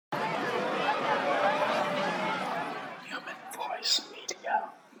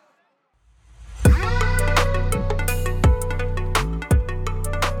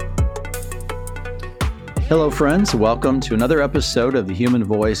Hello, friends. Welcome to another episode of The Human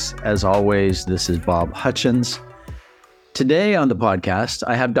Voice. As always, this is Bob Hutchins. Today on the podcast,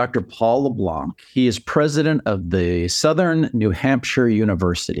 I have Dr. Paul LeBlanc. He is president of the Southern New Hampshire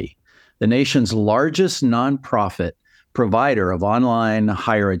University, the nation's largest nonprofit provider of online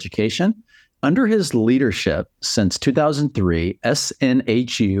higher education. Under his leadership since 2003,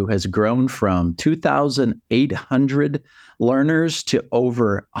 SNHU has grown from 2,800 learners to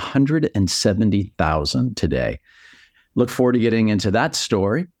over 170,000 today. Look forward to getting into that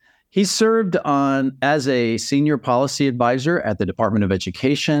story. He served as a senior policy advisor at the Department of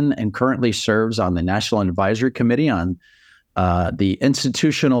Education and currently serves on the National Advisory Committee on the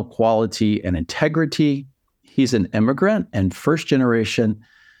Institutional Quality and Integrity. He's an immigrant and first-generation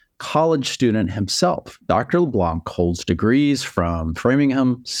college student himself. Dr. LeBlanc holds degrees from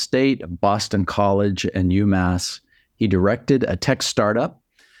Framingham State, Boston College, and UMass. He directed a tech startup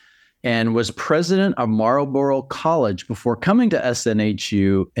and was president of Marlborough College before coming to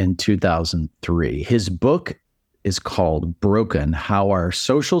SNHU in 2003. His book is called Broken: How Our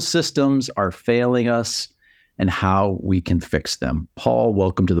Social Systems Are Failing Us and How We Can Fix Them. Paul,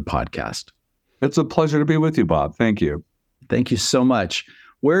 welcome to the podcast. It's a pleasure to be with you, Bob. Thank you. Thank you so much.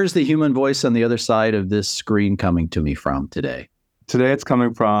 Where's the human voice on the other side of this screen coming to me from today? Today it's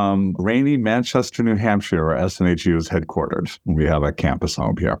coming from rainy Manchester, New Hampshire, where SNHU is headquartered. We have a campus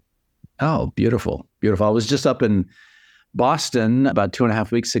home here. Oh, beautiful. Beautiful. I was just up in Boston about 2.5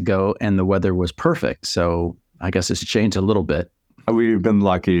 weeks ago, and the weather was perfect. So I guess it's changed a little bit. We've been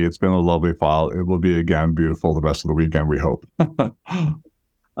lucky. It's been a lovely fall. It will be again beautiful the rest of the weekend, we hope.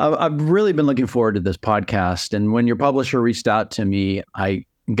 I've really been looking forward to this podcast. And when your publisher reached out to me, I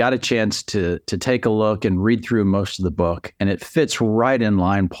got a chance to take a look and read through most of the book. And it fits right in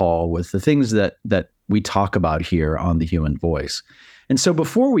line, Paul, with the things that we talk about here on The Human Voice. And so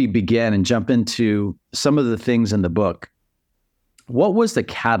before we begin and jump into some of the things in the book, what was the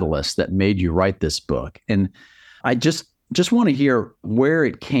catalyst that made you write this book? And I just want to hear where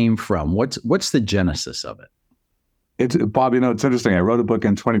it came from. What's the genesis of it? Bob, it's interesting. I wrote a book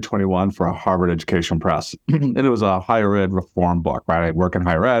in 2021 for a Harvard Education Press, and it was a higher ed reform book, right? I work in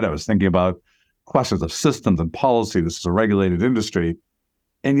higher ed. I was thinking about questions of systems and policy. This is a regulated industry.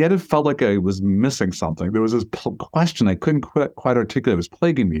 And yet it felt like I was missing something. There was this question I couldn't quite articulate. It was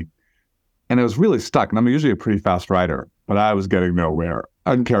plaguing me. And I was really stuck. And I'm usually a pretty fast writer, but I was getting nowhere,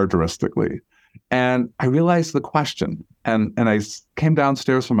 uncharacteristically. And I realized the question. And I came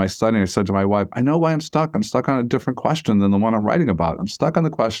downstairs from my study and I said to my wife, I know why I'm stuck. I'm stuck on a different question than the one I'm writing about. I'm stuck on the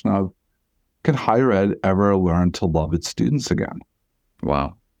question of, can higher ed ever learn to love its students again?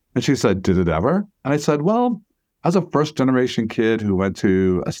 Wow. And she said, did it ever? And I said, well, as a first-generation kid who went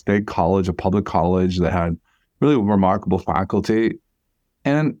to a state college, a public college that had really remarkable faculty,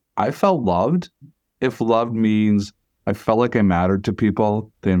 and I felt loved. If loved means I felt like I mattered to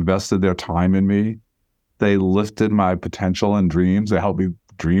people, they invested their time in me, they lifted my potential and dreams, they helped me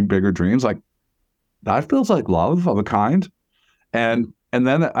dream bigger dreams. Like, that feels like love of a kind. And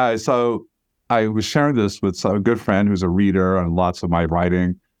then I was sharing this with a good friend who's a reader on lots of my writing.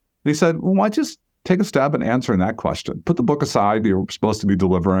 And he said, well, why just take a stab at answering that question? Put the book aside you're supposed to be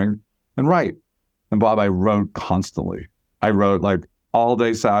delivering and write. And Bob, I wrote constantly. I wrote like all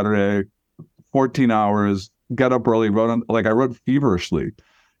day Saturday, 14 hours, get up early, I wrote feverishly.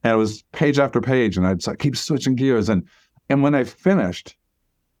 And it was page after page, and I'd keep switching gears. And when I finished,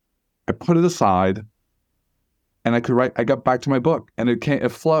 I put it aside, and I could write. I got back to my book, and it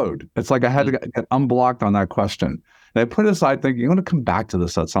flowed. It's like I had to get unblocked on that question. And I put it aside, thinking, I'm going to come back to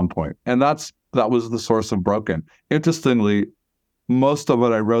this at some point. And that was the source of Broken. Interestingly, most of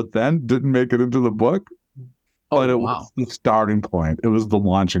what I wrote then didn't make it into the book, but it was the starting point. It was the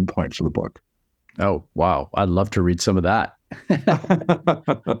launching point for the book. Oh, wow. I'd love to read some of that.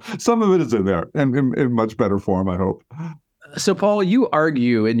 Some of it is in there and in much better form, I hope. So, Paul, you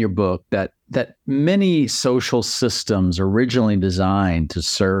argue in your book that many social systems originally designed to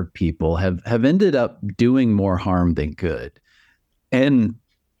serve people have ended up doing more harm than good. And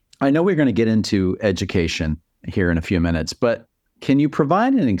I know we're going to get into education here in a few minutes, but can you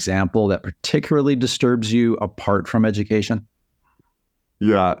provide an example that particularly disturbs you apart from education?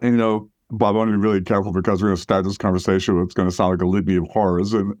 Yeah, and Bob, I want to be really careful because we're going to start this conversation with it's going to sound like a litany of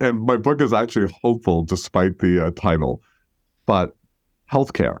horrors. And my book is actually hopeful despite the title. But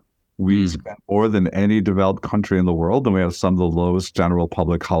healthcare, we spend more than any developed country in the world, and we have some of the lowest general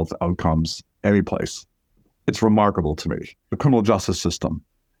public health outcomes any place. It's remarkable to me. The criminal justice system,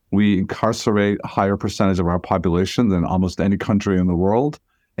 we incarcerate a higher percentage of our population than almost any country in the world,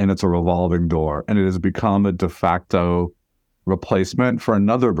 and it's a revolving door. And it has become a de facto replacement for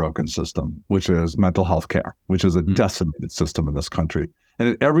another broken system, which is mental health care, which is a decimated system in this country. And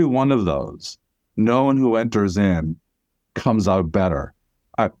in every one of those, no one who enters in comes out better.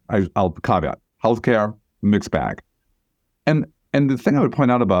 I'll caveat, healthcare, mixed bag. And the thing I would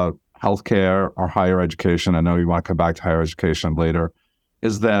point out about healthcare or higher education, I know you want to come back to higher education later,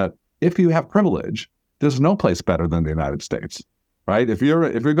 is that if you have privilege, there's no place better than the United States, right? If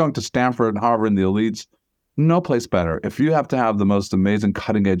you're going to Stanford and Harvard and the elites, no place better. If you have to have the most amazing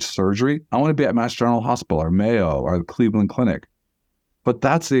cutting edge surgery, I want to be at Mass General Hospital or Mayo or the Cleveland Clinic. But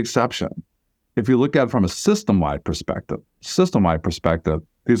that's the exception. If you look at it from a system-wide perspective,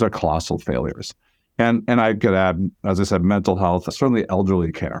 these are colossal failures. And I could add, as I said, mental health, certainly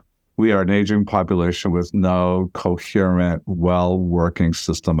elderly care. We are an aging population with no coherent, well-working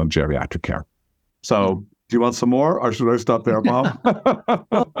system of geriatric care. So do you want some more, or should I stop there, Bob?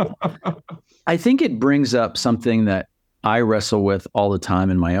 I think it brings up something that I wrestle with all the time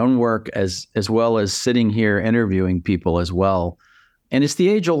in my own work, as well as sitting here interviewing people as well. And it's the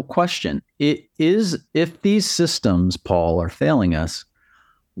age-old question. It is, if these systems, Paul, are failing us,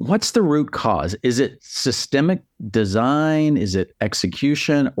 what's the root cause? Is it systemic design? Is it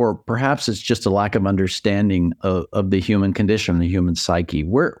execution? Or perhaps it's just a lack of understanding of the human condition, the human psyche?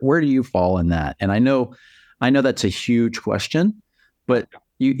 Where do you fall in that? And I know that's a huge question, but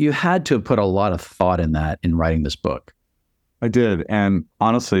you had to have put a lot of thought in that in writing this book. I did. And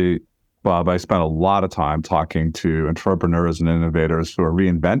honestly, Bob, I spent a lot of time talking to entrepreneurs and innovators who are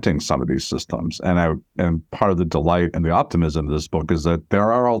reinventing some of these systems. And part of the delight and the optimism of this book is that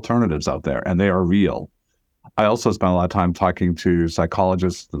there are alternatives out there and they are real. I also spent a lot of time talking to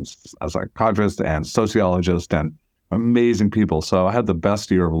psychologists and sociologists and amazing people. So I had the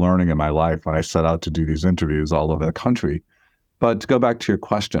best year of learning in my life when I set out to do these interviews all over the country. But to go back to your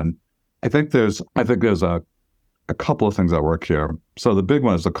question, I think there's a couple of things that work here. So the big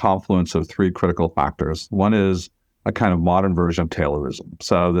one is the confluence of three critical factors. One is a kind of modern version of Taylorism.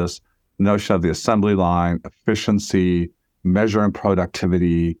 So this notion of the assembly line, efficiency, measuring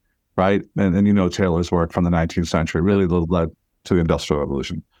productivity, right? And you know Taylor's work from the 19th century really led to the Industrial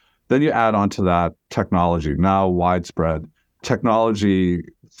Revolution. Then you add on to that technology, now widespread. Technology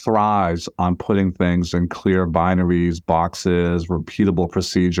thrives on putting things in clear binaries, boxes, repeatable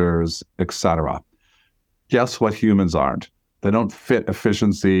procedures, etc. Guess what humans aren't? They don't fit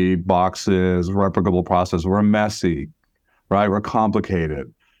efficiency, boxes, replicable process. We're messy, right? We're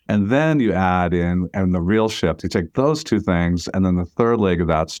complicated. And then you add in, and the real shift, you take those two things, and then the third leg of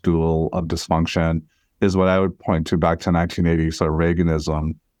that stool of dysfunction is what I would point to back to 1980, sort of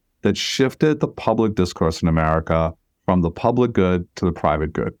Reaganism, that shifted the public discourse in America from the public good to the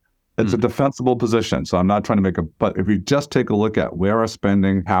private good. It's a defensible position. So I'm not trying to but if you just take a look at where our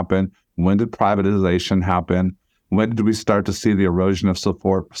spending happened, when did privatization happen? When did we start to see the erosion of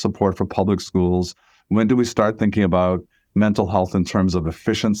support for public schools? When did we start thinking about mental health in terms of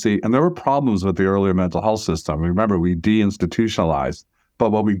efficiency? And there were problems with the earlier mental health system. Remember, we deinstitutionalized. But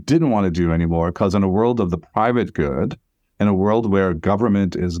what we didn't want to do anymore, because in a world of the private good, in a world where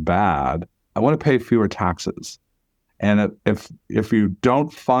government is bad, I want to pay fewer taxes. And if you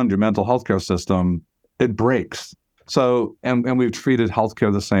don't fund your mental health care system, it breaks. So, and we've treated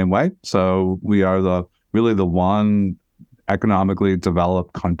healthcare the same way. So we are really the one economically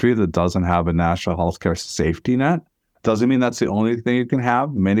developed country that doesn't have a national healthcare safety net. Doesn't mean that's the only thing you can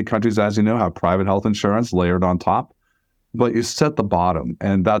have. Many countries, as you know, have private health insurance layered on top. But you set the bottom,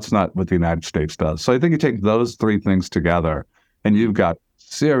 and that's not what the United States does. So I think you take those three things together, and you've got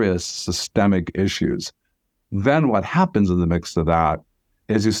serious systemic issues. Then what happens in the mix of that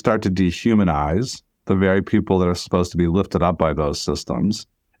is you start to dehumanize the very people that are supposed to be lifted up by those systems,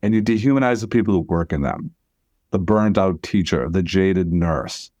 and you dehumanize the people who work in them, the burned out teacher, the jaded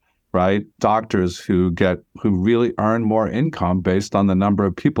nurse, right? Doctors who really earn more income based on the number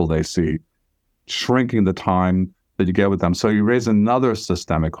of people they see, shrinking the time that you get with them. So you raise another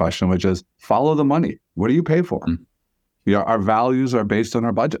systemic question, which is follow the money. What do you pay for? Our values are based on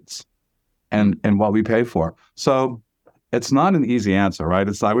our budgets and what we pay for. So it's not an easy answer, right?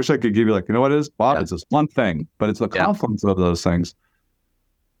 I wish I could give you what it is? Bob, it's this one thing, but it's the confluence of those things.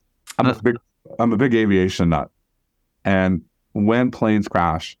 I'm a big aviation nut. And when planes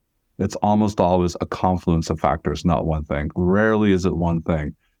crash, it's almost always a confluence of factors, not one thing. Rarely is it one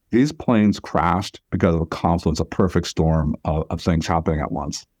thing. These planes crashed because of a confluence, a perfect storm of things happening at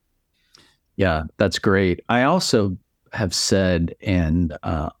once. Yeah, that's great. I also have said, and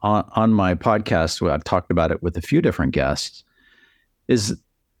on my podcast, where I've talked about it with a few different guests, is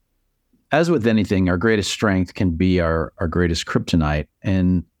as with anything, our greatest strength can be our greatest kryptonite.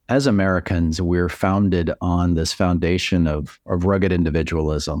 And as Americans, we're founded on this foundation of rugged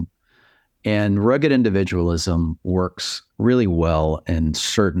individualism. And rugged individualism works really well in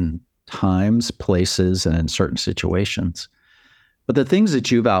certain times, places, and in certain situations. But the things that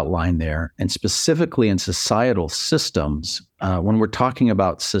you've outlined there, and specifically in societal systems, when we're talking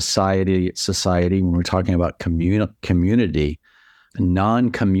about society, when we're talking about community,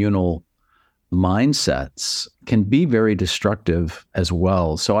 non-communal mindsets can be very destructive as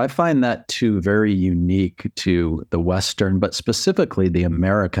well. So I find that too very unique to the Western, but specifically the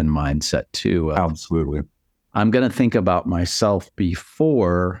American mindset too. Absolutely. I'm going to think about myself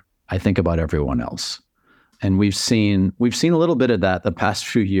before I think about everyone else. And we've seen a little bit of that the past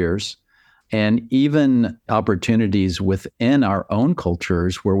few years, and even opportunities within our own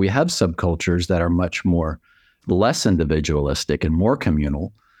cultures where we have subcultures that are much more less individualistic and more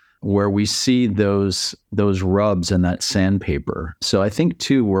communal, where we see those rubs in that sandpaper. So I think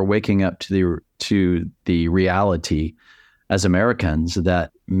too, we're waking up to the reality as Americans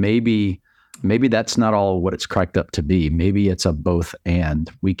that maybe that's not all what it's cracked up to be. Maybe it's a both and.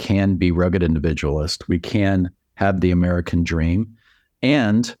 We can be rugged individualist. We can have the American dream,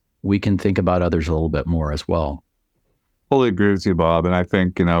 and we can think about others a little bit more as well. Fully agree with you, Bob. And I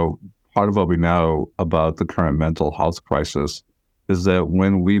think, part of what we know about the current mental health crisis is that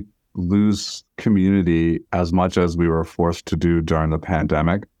when we lose community as much as we were forced to do during the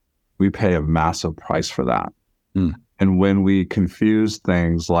pandemic, we pay a massive price for that. Mm. And when we confuse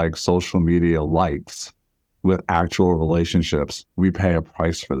things like social media likes with actual relationships, we pay a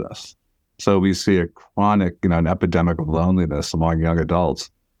price for this. So we see a chronic, an epidemic of loneliness among young adults.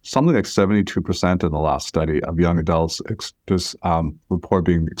 Something like 72% in the last study of young adults report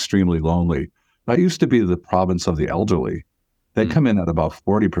being extremely lonely. That used to be the province of the elderly. They come in at about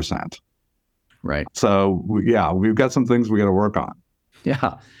 40%. Right. So, we've got some things we got to work on.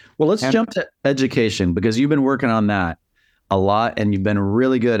 Yeah. Well, let's jump to education, because you've been working on that a lot and you've been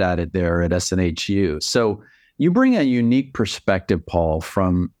really good at it there at SNHU. So you bring a unique perspective, Paul,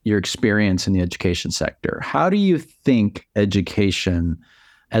 from your experience in the education sector. How do you think education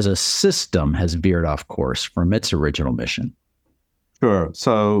as a system has veered off course from its original mission? Sure.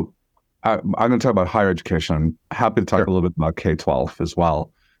 So I'm going to talk about higher education. I'm happy to talk a little bit about K-12 as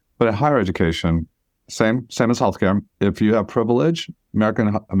well. But in higher education, same as healthcare. If you have privilege,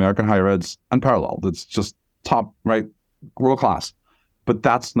 American higher ed's unparalleled. It's just top, right, world class. But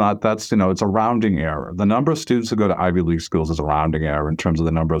that's it's a rounding error. The number of students who go to Ivy League schools is a rounding error in terms of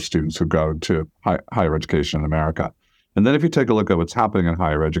the number of students who go to higher education in America. And then if you take a look at what's happening in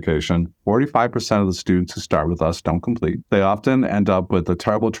higher education, 45% of the students who start with us don't complete. They often end up with a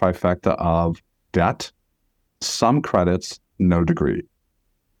terrible trifecta of debt, some credits, no degree.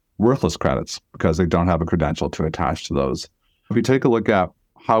 Worthless credits because they don't have a credential to attach to those. If you take a look at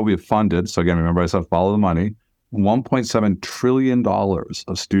how we've funded, so again, remember I said follow the money, $1.7 trillion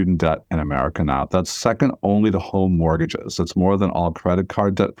of student debt in America now. That's second only to home mortgages. It's more than all credit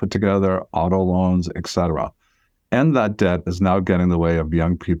card debt put together, auto loans, et cetera. And that debt is now getting in the way of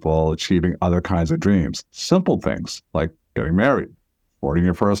young people achieving other kinds of dreams. Simple things like getting married, affording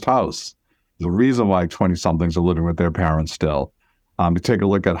your first house. There's a reason why 20-somethings are living with their parents still. To take a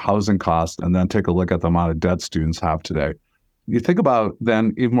look at housing costs and then take a look at the amount of debt students have today. You think about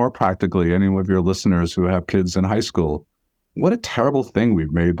then even more practically, any of your listeners who have kids in high school, what a terrible thing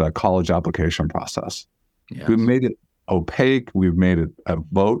we've made the college application process. Yes. We've made it opaque. We've made it a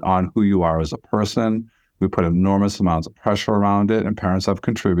vote on who you are as a person. We put enormous amounts of pressure around it, and parents have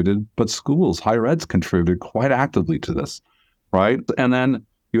contributed, but schools, higher ed's contributed quite actively to this, right? And then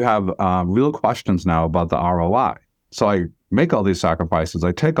you have real questions now about the ROI. So I make all these sacrifices,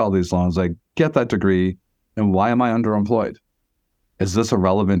 I take all these loans, I get that degree, and why am I underemployed? Is this a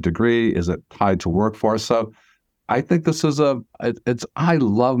relevant degree? Is it tied to workforce? So I think this is I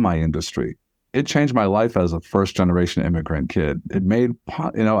love my industry. It changed my life as a first-generation immigrant kid. It made,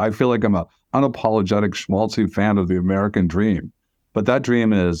 I feel like I'm an unapologetic schmaltzy fan of the American dream. But that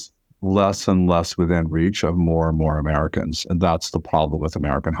dream is less and less within reach of more and more Americans. And that's the problem with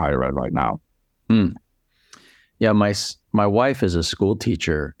American higher ed right now. Mm. Yeah, my wife is a school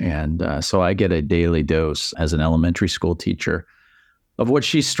teacher, and so I get a daily dose as an elementary school teacher of what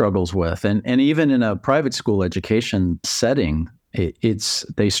she struggles with. And even in a private school education setting,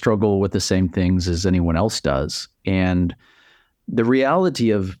 they struggle with the same things as anyone else does. And the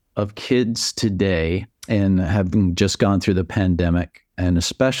reality of kids today, and having just gone through the pandemic, and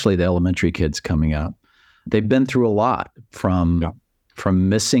especially the elementary kids coming up, they've been through a lot from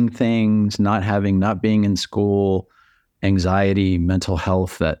missing things, not being in school, anxiety, mental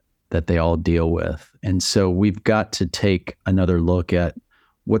health that they all deal with. And so we've got to take another look at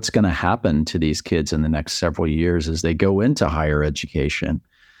what's going to happen to these kids in the next several years as they go into higher education?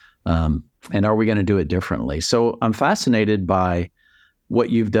 And are we going to do it differently? So I'm fascinated by what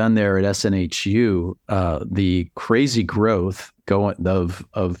you've done there at SNHU, the crazy growth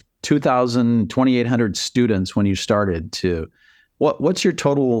of 2,800 students when you started to what's your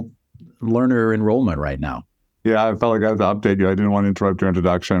total learner enrollment right now? Yeah, I felt like I had to update you. I didn't want to interrupt your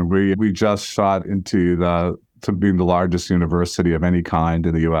introduction. We just shot to being the largest university of any kind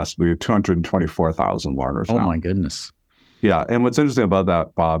in the U.S. We have 224,000 learners now. Oh my goodness. Yeah, and what's interesting about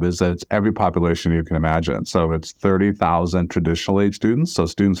that, Bob, is that it's every population you can imagine. So it's 30,000 traditional age students, so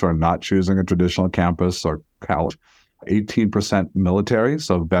students who are not choosing a traditional campus or college. 18% military,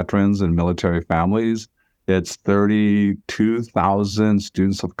 so veterans and military families. It's 32,000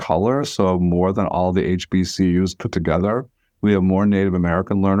 students of color, so more than all the HBCUs put together. We have more Native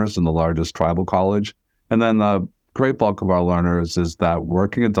American learners than the largest tribal college. And then the great bulk of our learners is that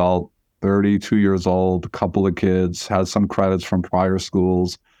working adult, 32 years old, a couple of kids, has some credits from prior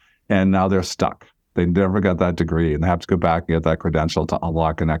schools, and now they're stuck. They never got that degree, and they have to go back and get that credential to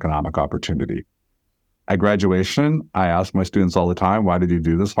unlock an economic opportunity. At graduation, I ask my students all the time, why did you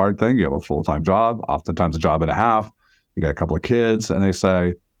do this hard thing? You have a full-time job, oftentimes a job and a half. You got a couple of kids, and they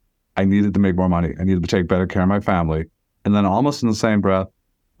say, I needed to make more money. I needed to take better care of my family. And then almost in the same breath,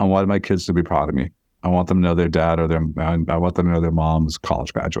 I wanted my kids to be proud of me. I want them to know their dad I want them to know their mom's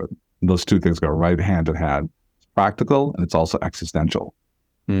college graduate. And those two things go right hand in hand. It's practical, and it's also existential.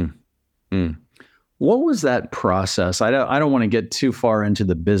 Mm. Mm. What was that process? I don't want to get too far into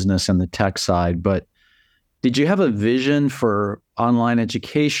the business and the tech side, but did you have a vision for online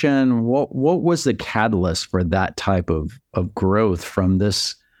education? What was the catalyst for that type of growth from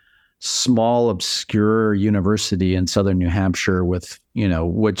this small, obscure university in Southern New Hampshire with,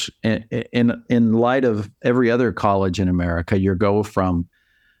 which in light of every other college in America, you go from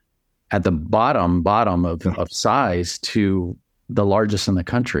at the bottom of size to the largest in the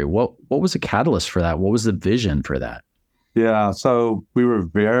country. What was the catalyst for that? What was the vision for that? Yeah, so we were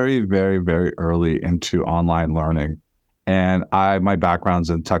very, very, very early into online learning. And my background's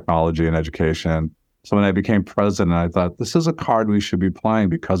in technology and education. So when I became president, I thought, this is a card we should be playing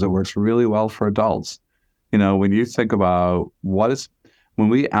because it works really well for adults. When you think about when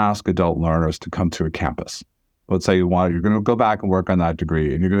we ask adult learners to come to a campus, let's say you're going to go back and work on that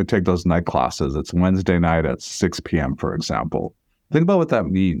degree, and you're going to take those night classes. It's Wednesday night at 6 p.m., for example. Think about what that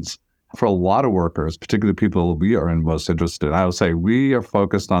means. For a lot of workers, particularly people we are most interested in, I would say we are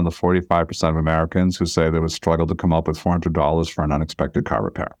focused on the 45% of Americans who say they would struggle to come up with $400 for an unexpected car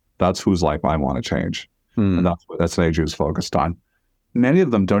repair. That's whose life I want to change. And that's what SNHU is focused on. Many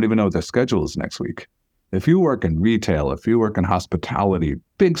of them don't even know what their schedule is next week. If you work in retail, if you work in hospitality,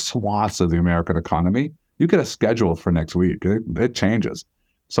 big swaths of the American economy, you get a schedule for next week. It changes.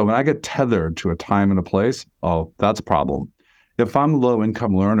 So when I get tethered to a time and a place, that's a problem. If I'm a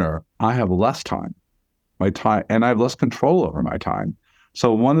low-income learner, I have less time, and I have less control over my time.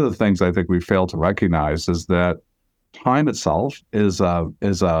 So one of the things I think we fail to recognize is that time itself is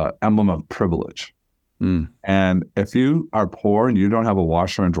a emblem of privilege. And if you are poor and you don't have a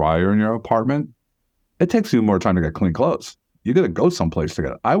washer and dryer in your apartment, it takes you more time to get clean clothes. You got to go someplace to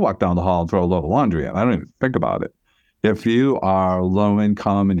get it. I walk down the hall and throw a load of laundry in. I don't even think about it. If you are low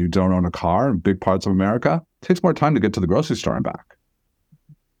income and you don't own a car in big parts of America, it takes more time to get to the grocery store and back.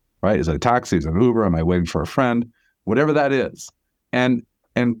 Right? Is it a taxi? Is it an Uber? Am I waiting for a friend? Whatever that is. And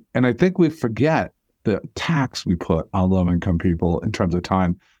I think we forget the tax we put on low income people in terms of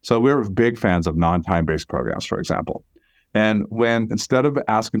time. So we're big fans of non-time-based programs, for example. And when instead of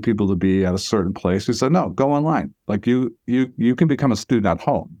asking people to be at a certain place, we said, no, go online. Like you can become a student at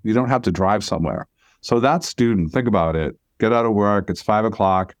home. You don't have to drive somewhere. So that student, think about it, get out of work, it's 5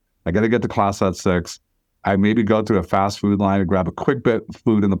 o'clock, I got to get to class at 6. I maybe go through a fast food line and grab a quick bit of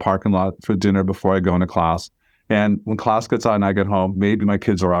food in the parking lot for dinner before I go into class. And when class gets out and I get home, maybe my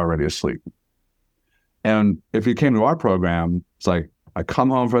kids are already asleep. And if you came to our program, it's like I come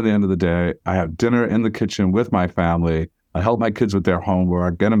home for the end of the day, I have dinner in the kitchen with my family, I help my kids with their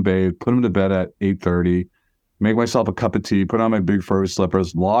homework, get them bathed, put them to bed at 8:30, make myself a cup of tea, put on my big furry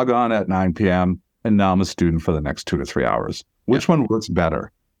slippers, log on at 9 p.m., and now I'm a student for the next 2 to 3 hours. Which one works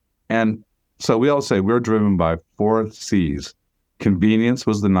better? And so we all say we're driven by 4 C's. Convenience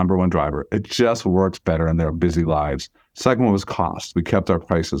was the number one driver. It just works better in their busy lives. Second one was cost. We kept our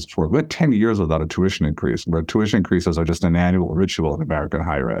prices for we had 10 years without a tuition increase, where tuition increases are just an annual ritual in American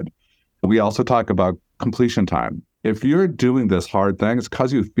higher ed. We also talk about completion time. If you're doing this hard thing, it's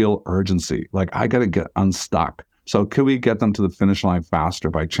because you feel urgency. Like, I got to get unstuck. So could we get them to the finish line faster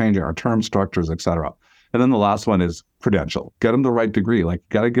by changing our term structures, et cetera? And then the last one is credential. Get them the right degree. Like,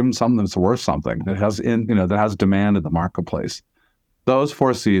 got to give them something that's worth something that has demand in the marketplace. Those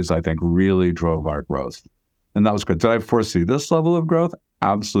 4 C's, I think, really drove our growth. And that was good. Did I foresee this level of growth?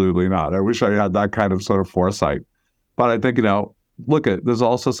 Absolutely not. I wish I had that kind of sort of foresight. But I think, there's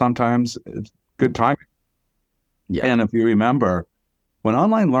also sometimes it's good timing. Yeah. And if you remember, when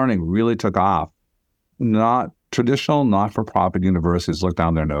online learning really took off, not traditional, not-for-profit universities looked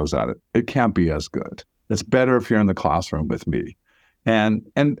down their nose at it. It can't be as good. It's better if you're in the classroom with me. And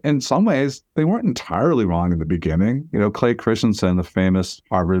in some ways, they weren't entirely wrong in the beginning. Clay Christensen, the famous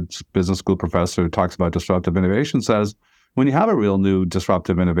Harvard Business School professor who talks about disruptive innovation, says, when you have a real new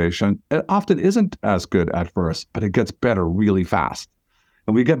disruptive innovation, it often isn't as good at first, but it gets better really fast.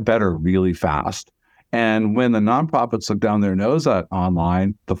 And we get better really fast. And when the nonprofits looked down their nose at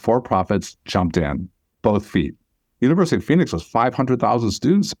online, the for-profits jumped in, both feet. University of Phoenix was 500,000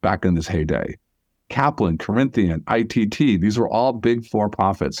 students back in this heyday. Kaplan, Corinthian, ITT, these were all big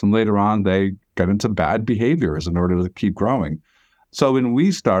for-profits. And later on, they got into bad behaviors in order to keep growing. So when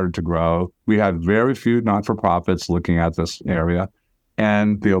we started to grow, we had very few not-for-profits looking at this area.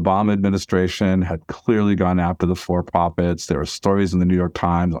 And the Obama administration had clearly gone after the for-profits. There were stories in the New York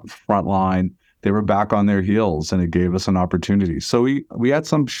Times on Frontline. They were back on their heels, and it gave us an opportunity. So we had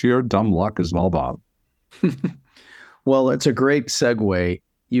some sheer dumb luck as well, Bob. Well, it's a great segue.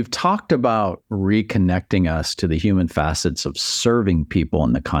 You've talked about reconnecting us to the human facets of serving people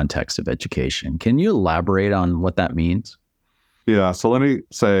in the context of education. Can you elaborate on what that means? Yeah, so let me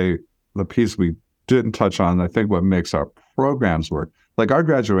say the piece we didn't touch on, I think what makes our programs work. Like our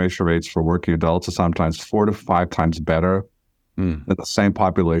graduation rates for working adults are sometimes 4 to 5 times better than the same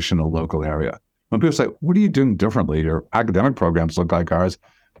population in a local area. When people say, what are you doing differently? Your academic programs look like ours.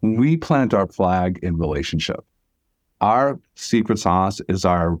 We plant our flag in relationship. Our secret sauce is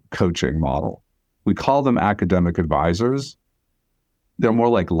our coaching model. We call them academic advisors. They're more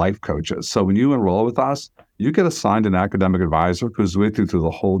like life coaches. So when you enroll with us, you get assigned an academic advisor who's with you through the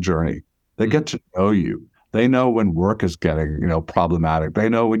whole journey. They get to know you. They know when work is getting, problematic. They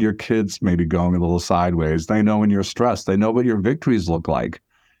know when your kids may be going a little sideways. They know when you're stressed. They know what your victories look like.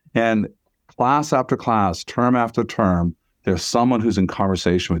 And class after class, term after term, there's someone who's in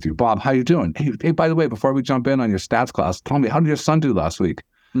conversation with you. Bob, how you doing? Hey, by the way, before we jump in on your stats class, tell me, how did your son do last week?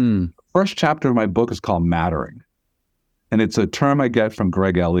 The first chapter of my book is called Mattering. And it's a term I get from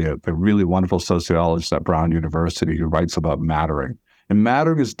Greg Elliott, the really wonderful sociologist at Brown University who writes about mattering. And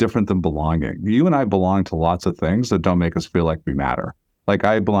mattering is different than belonging. You and I belong to lots of things that don't make us feel like we matter. Like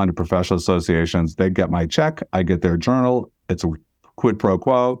I belong to professional associations. They get my check. I get their journal. It's a quid pro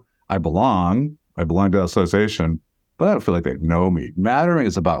quo. I belong to the association, but I don't feel like they know me. Mattering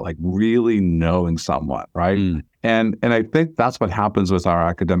is about like really knowing someone, right? And I think that's what happens with our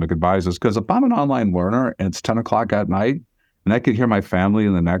academic advisors. Because if I'm an online learner and it's 10 o'clock at night, and I could hear my family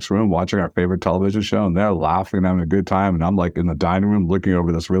in the next room watching our favorite television show, and they're laughing and having a good time, and I'm like in the dining room looking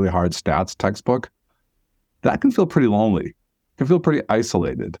over this really hard stats textbook, that can feel pretty lonely. It can feel pretty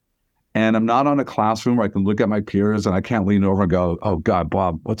isolated. And I'm not on a classroom where I can look at my peers and I can't lean over and go, oh God,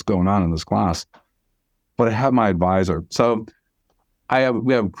 Bob, what's going on in this class? But I have my advisor. So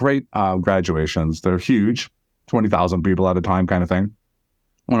we have great graduations. They're huge, 20,000 people at a time kind of thing.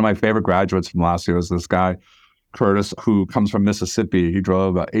 One of my favorite graduates from last year was this guy, Curtis, who comes from Mississippi. He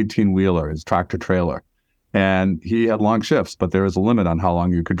drove an 18-wheeler, his tractor trailer. And he had long shifts, but there is a limit on how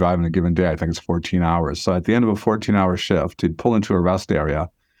long you could drive in a given day. I think it's 14 hours. So at the end of a 14-hour shift, he'd pull into a rest area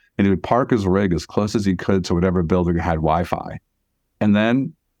and he would park his rig as close as he could to whatever building had Wi-Fi. And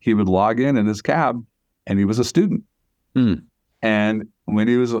then he would log in his cab, and he was a student. And when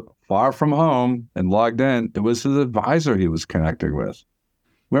he was far from home and logged in, it was his advisor he was connecting with.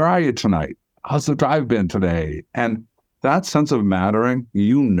 Where are you tonight? How's the drive been today? And that sense of mattering,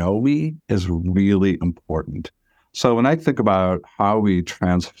 me, is really important. So when I think about how we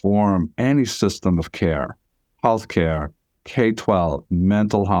transform any system of care, healthcare, K-12,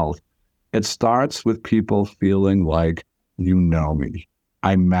 mental health, it starts with people feeling like you know me.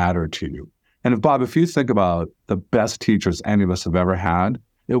 I matter to you. And if you think about the best teachers any of us have ever had,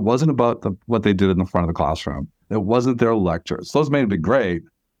 it wasn't about what they did in the front of the classroom. It wasn't their lectures. Those may have been great,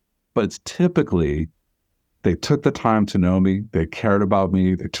 but it's typically they took the time to know me. They cared about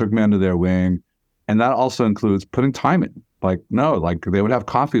me. They took me under their wing. And that also includes putting time in. They would have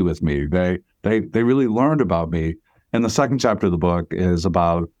coffee with me. They really learned about me. And the second chapter of the book is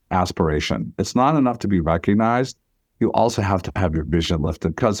about aspiration. It's not enough to be recognized. You also have to have your vision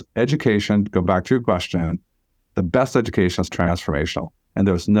lifted, because education, go back to your question, the best education is transformational, and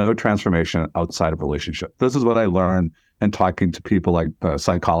there's no transformation outside of relationship. This is what I learned and talking to people like the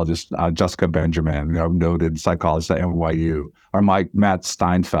psychologist Jessica Benjamin, noted psychologist at NYU, or Matt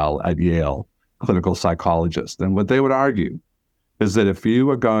Steinfeld at Yale, clinical psychologist. And what they would argue is that if you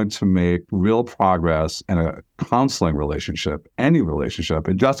are going to make real progress in a counseling relationship, any relationship,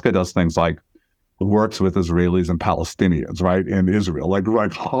 and Jessica does things like works with Israelis and Palestinians, right, in Israel, like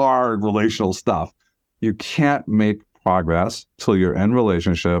hard relational stuff. You can't make progress till you're in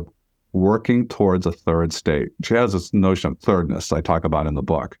relationship working towards a third state. She has this notion of thirdness I talk about in the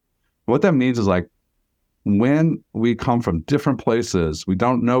book. What that means is like when we come from different places, we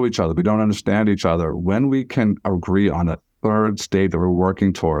don't know each other, we don't understand each other, when we can agree on a third state that we're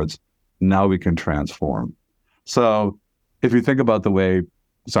working towards, now we can transform. So if you think about the way,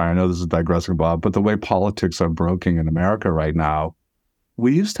 sorry, I know this is digressing, Bob, but the way politics are broken in America right now,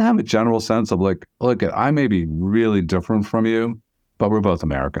 we used to have a general sense of like, look, I may be really different from you, but we're both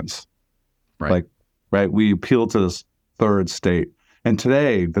Americans. Right. Right? We appeal to this third state. And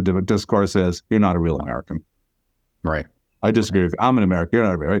today, the discourse is, you're not a real American. Right. I disagree with you. I'm an American, you're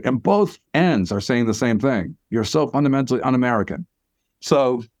not American. Right? And both ends are saying the same thing. You're so fundamentally un-American.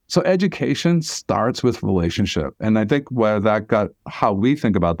 So education starts with relationship. And I think where that got, how we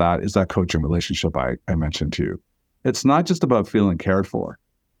think about that is that coaching relationship I mentioned to you. It's not just about feeling cared for.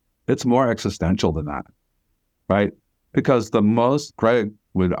 It's more existential than that, right? Because Greg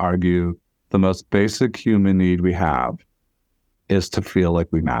would argue, the most basic human need we have is to feel like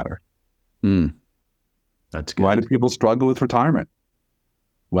we matter. That's good. Why do people struggle with retirement?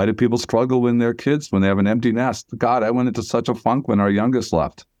 Why do people struggle when they're kids, when they have an empty nest? God, I went into such a funk when our youngest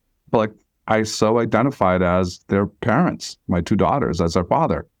left. But like, I so identified as their parents, my two daughters, as their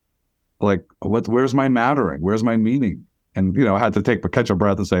father. Like, where's my mattering? Where's my meaning? And, I had to catch a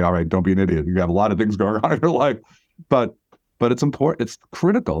breath and say, all right, don't be an idiot. You have a lot of things going on in your life. But it's important. It's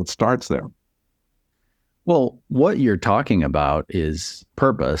critical. It starts there. Well, what you're talking about is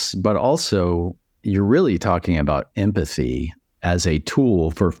purpose, but also you're really talking about empathy as a tool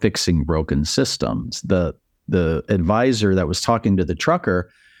for fixing broken systems. The advisor that was talking to the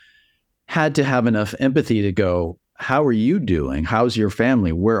trucker had to have enough empathy to go, how are you doing? How's your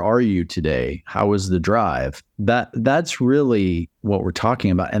family? Where are you today? How was the drive? That's really what we're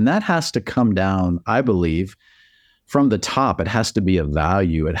talking about. And that has to come down, I believe, from the top. It has to be a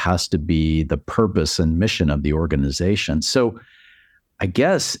value. It has to be the purpose and mission of the organization. So I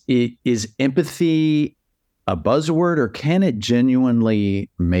guess, is empathy a buzzword, or can it genuinely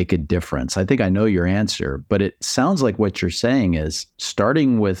make a difference? I think I know your answer, but it sounds like what you're saying is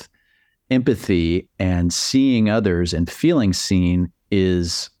starting with empathy and seeing others and feeling seen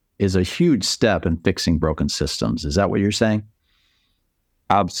is a huge step in fixing broken systems. Is that what you're saying?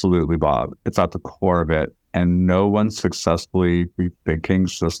 Absolutely, Bob. It's at the core of it. And no one successfully rethinking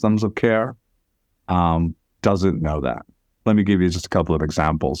systems of care doesn't know that. Let me give you just a couple of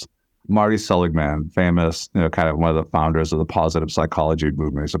examples. Marty Seligman, famous, kind of one of the founders of the positive psychology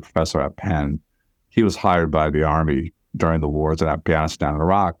movement. He's a professor at Penn. He was hired by the Army during the wars in Afghanistan and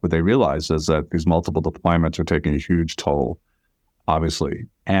Iraq. What they realized is that these multiple deployments are taking a huge toll, obviously.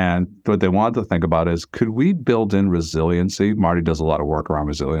 And what they wanted to think about is, could we build in resiliency? Marty does a lot of work around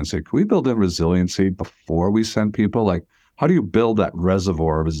resiliency. Could we build in resiliency before we send people? Like, how do you build that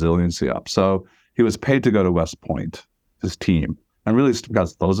reservoir of resiliency up? So he was paid to go to West Point, his team. And really,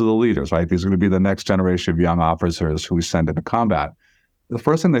 because those are the leaders, right? These are going to be the next generation of young officers who we send into combat. The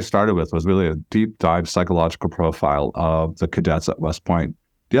first thing they started with was really a deep dive psychological profile of the cadets at West Point.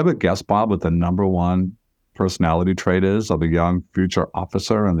 Do you have a guess, Bob, what the number one personality trait is of a young future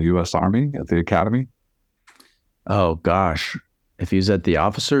officer in the U.S. Army at the Academy? Oh, gosh. If he's at the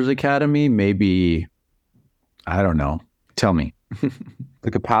Officers Academy, maybe, I don't know. Tell me. The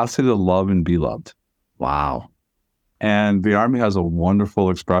capacity to love and be loved. Wow. And the Army has a wonderful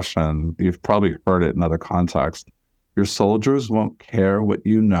expression. You've probably heard it in other contexts. Your soldiers won't care what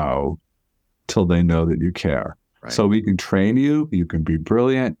you know till they know that you care. Right. So we can train you. You can be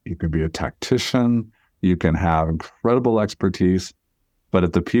brilliant. You can be a tactician. You can have incredible expertise. But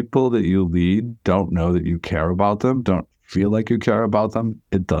if the people that you lead don't know that you care about them, don't feel like you care about them,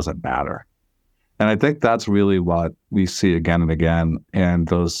 it doesn't matter. And I think that's really what we see again and again in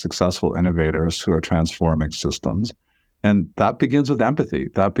those successful innovators who are transforming systems. And that begins with empathy.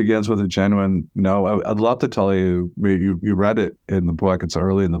 That begins with a genuine, I'd love to tell you, you read it in the book, it's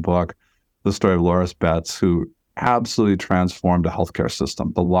early in the book, the story of Loris Betts, who absolutely transformed the healthcare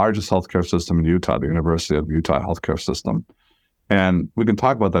system, the largest healthcare system in Utah, the University of Utah healthcare system. And we can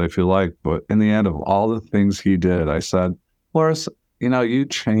talk about that if you like, but in the end of all the things he did, I said, Loris, you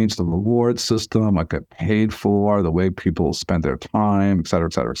changed the reward system, I get paid for, the way people spend their time, et cetera,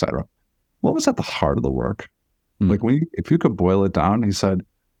 et cetera, et cetera. What was at the heart of the work? Mm. Like if you could boil it down, he said,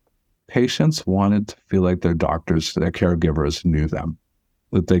 patients wanted to feel like their doctors, their caregivers knew them,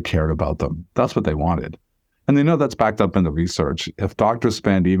 that they cared about them. That's what they wanted. And they know that's backed up in the research. If doctors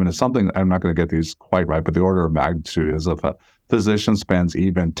spend even, it's something, I'm not going to get these quite right, but the order of magnitude is if a physician spends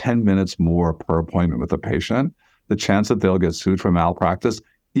even 10 minutes more per appointment with a patient, the chance that they'll get sued for malpractice,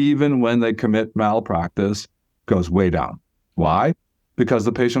 even when they commit malpractice, goes way down. Why? Because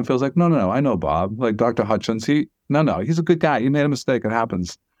the patient feels like, no, I know Bob, like Dr. Hutchins, he's a good guy. You made a mistake. It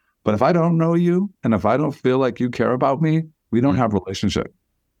happens. But if I don't know you and if I don't feel like you care about me, we don't have a relationship.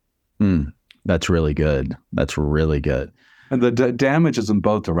 Mm. That's really good. That's really good. And the damage is in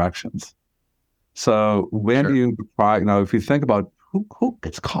both directions. So when you try, if you think about who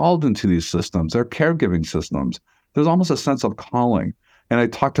gets called into these systems, they're caregiving systems. There's almost a sense of calling. And I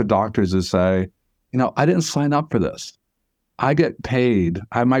talk to doctors who say, I didn't sign up for this. I get paid.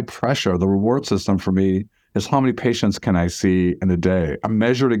 My pressure, the reward system for me is how many patients can I see in a day? I'm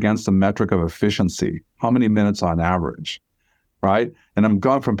measured against the metric of efficiency. How many minutes on average? Right? And I'm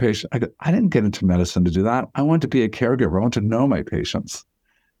gone from patient. I didn't get into medicine to do that. I want to be a caregiver. I want to know my patients.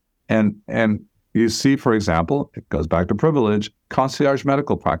 And you see, for example, it goes back to privilege, concierge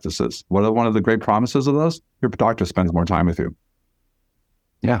medical practices. What are one of the great promises of those? Your doctor spends more time with you.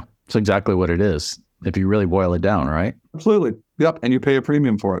 Yeah, it's exactly what it is. If you really boil it down, right? Absolutely. Yep. And you pay a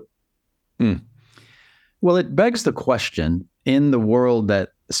premium for it. Mm. Well, it begs the question, in the world that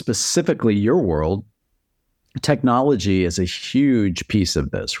specifically your world, technology is a huge piece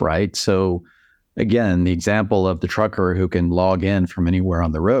of this, right? So again, the example of the trucker who can log in from anywhere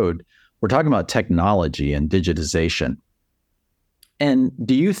on the road, we're talking about technology and digitization. And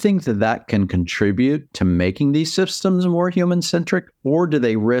do you think that that can contribute to making these systems more human-centric, or do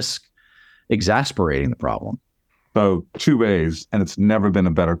they risk exasperating the problem? So two ways, and it's never been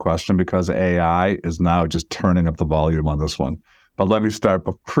a better question because AI is now just turning up the volume on this one. But let me start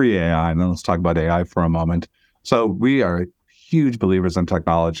pre-AI, and then let's talk about AI for a moment. So we are huge believers in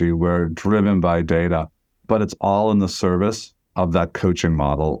technology. We're driven by data, but it's all in the service of that coaching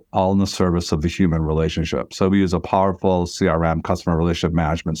model, all in the service of the human relationship. So we use a powerful CRM, customer relationship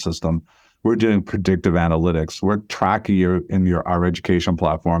management system. We're doing predictive analytics. We're tracking you in our education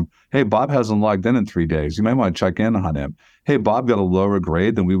platform. Hey, Bob hasn't logged in 3 days. You might want to check in on him. Hey, Bob got a lower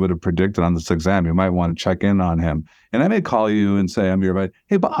grade than we would have predicted on this exam. You might want to check in on him. And I may call you and say, I'm your buddy.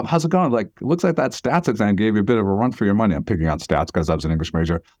 Hey, Bob, how's it going? Like, it looks like that stats exam gave you a bit of a run for your money. I'm picking on stats because I was an English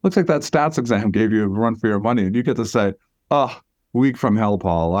major. Looks like that stats exam gave you a run for your money. And you get to say, oh, week from hell,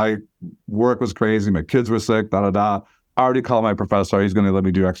 Paul. Work was crazy. My kids were sick, I already called my professor. He's going to let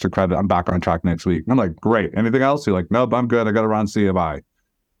me do extra credit. I'm back on track next week. I'm like, great. Anything else? You're like, nope, I'm good. I got to run, see you, bye.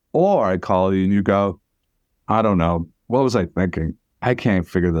 Or I call you and you go, I don't know. What was I thinking? I can't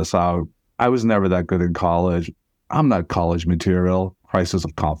figure this out. I was never that good in college. I'm not college material. Crisis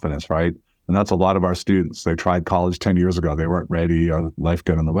of confidence, right? And that's a lot of our students. They tried college 10 years ago. They weren't ready or life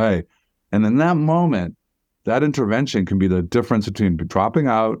got in the way. And in that moment, that intervention can be the difference between dropping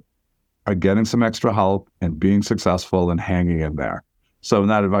out or getting some extra help and being successful and hanging in there. So in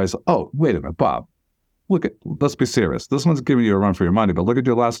that advice, oh, wait a minute, Bob, let's be serious. This one's giving you a run for your money, but look at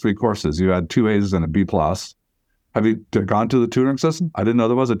your last 3 courses. You had 2 A's and a B+. Have you gone to the tutoring system? I didn't know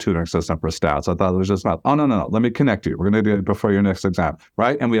there was a tutoring system for stats. I thought it was just math. Oh, no. Let me connect you. We're going to do it before your next exam,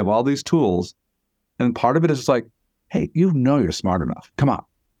 right? And we have all these tools. And part of it is just like, hey, you're smart enough. Come on.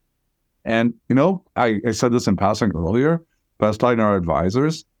 And, I said this in passing earlier, but I was talking to our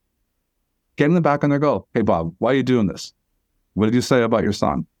advisors, getting them back on their goal. Hey, Bob, why are you doing this? What did you say about your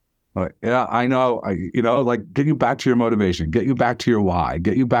son? Like, yeah, I know. Get you back to your motivation, get you back to your why,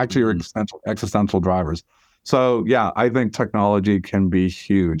 get you back to your existential drivers. So, yeah, I think technology can be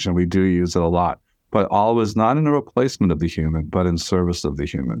huge, and we do use it a lot, but always not in a replacement of the human, but in service of the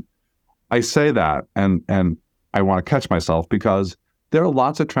human. I say that, and I want to catch myself because there are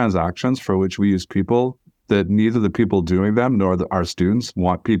lots of transactions for which we use people that neither the people doing them nor our students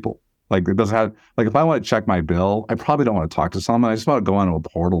want people. Like it doesn't have, like if I want to check my bill, I probably don't want to talk to someone. I just want to go onto a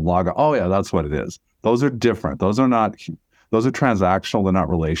portal, log on. Oh yeah, that's what it is. Those are different. Those are transactional. They're not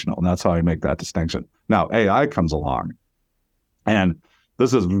relational. And that's how I make that distinction. Now AI comes along, and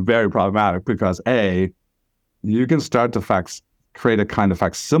this is very problematic because you can start to create a kind of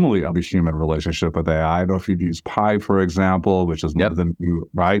facsimile of a human relationship with AI. I don't know if you'd use Pi, for example, which is more than you,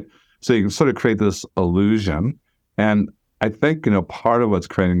 right? So you can sort of create this illusion. And I think, part of what's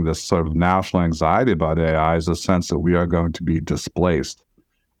creating this sort of national anxiety about AI is a sense that we are going to be displaced.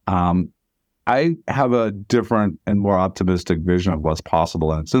 I have a different and more optimistic vision of what's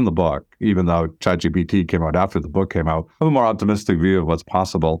possible, and it's in the book, even though ChatGPT came out after the book came out. I have a more optimistic view of what's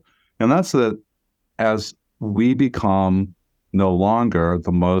possible. And that's that as we become no longer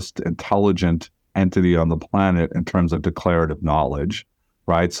the most intelligent entity on the planet in terms of declarative knowledge,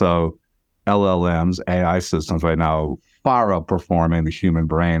 right? So LLMs, AI systems right now far outperforming the human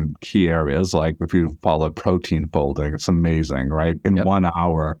brain key areas. Like if you follow protein folding, it's amazing, right? In Yep. 1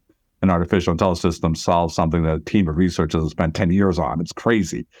 hour, an artificial intelligence system solves something that a team of researchers has spent 10 years on. It's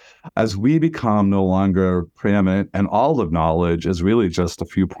crazy. As we become no longer preeminent, and all of knowledge is really just a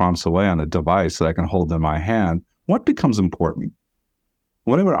few prompts away on a device that I can hold in my hand, what becomes important?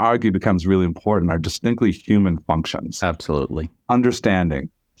 What I would argue becomes really important are distinctly human functions. Absolutely. Understanding,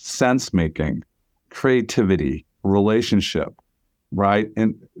 sense making, creativity, relationship, right?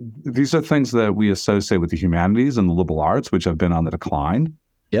 And these are things that we associate with the humanities and the liberal arts, which have been on the decline.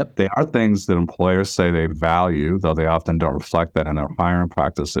 Yep. They are things that employers say they value, though they often don't reflect that in their hiring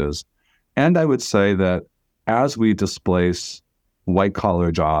practices. And I would say that as we displace white collar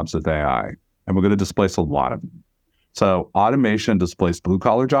jobs with AI, and we're going to displace a lot of them. So automation displaced blue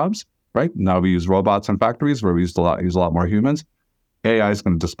collar jobs, right? Now we use robots in factories where we use a lot more humans. AI is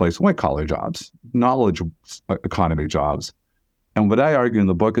going to displace white collar jobs, knowledge economy jobs. And what I argue in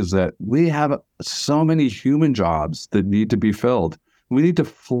the book is that we have so many human jobs that need to be filled. We need to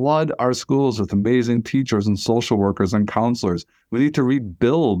flood our schools with amazing teachers and social workers and counselors. We need to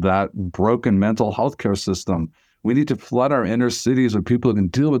rebuild that broken mental health care system. We need to flood our inner cities with people who can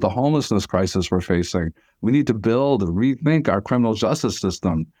deal with the homelessness crisis we're facing. We need to build and rethink our criminal justice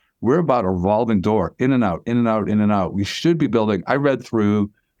system. We're about a revolving door, in and out, in and out, in and out. We should be building. I read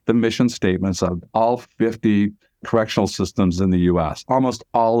through the mission statements of all 50 correctional systems in the US. Almost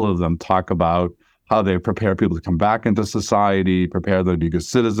all of them talk about how they prepare people to come back into society, prepare them to be good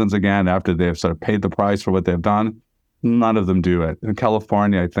citizens again after they've sort of paid the price for what they've done. None of them do it. In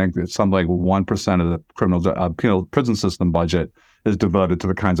California, I think it's something like 1% of the penal prison system budget is devoted to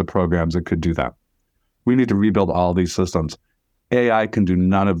the kinds of programs that could do that. We need to rebuild all these systems. AI can do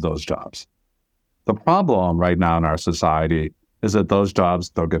none of those jobs. The problem right now in our society is that those jobs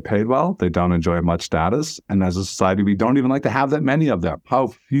don't get paid well. They don't enjoy much status. And as a society, we don't even like to have that many of them. How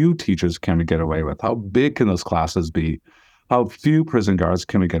few teachers can we get away with? How big can those classes be? How few prison guards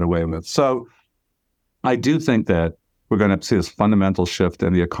can we get away with? So I do think that we're going to see this fundamental shift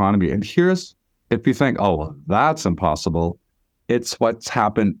in the economy. And here's, if you think, oh, well, that's impossible, it's what's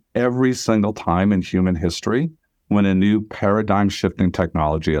happened every single time in human history when a new paradigm shifting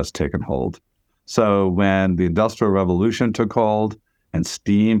technology has taken hold. So when the Industrial Revolution took hold and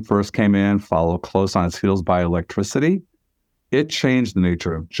steam first came in, followed close on its heels by electricity, it changed the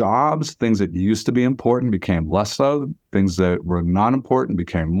nature of jobs. Things that used to be important became less so. Things that were not important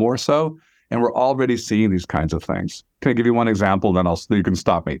became more so. And we're already seeing these kinds of things. Can I give you one example? Then you can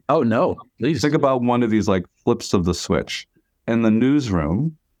stop me. Oh, no, please. Think about one of these like flips of the switch. In the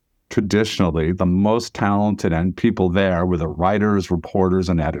newsroom, traditionally, the most talented and people there were the writers, reporters,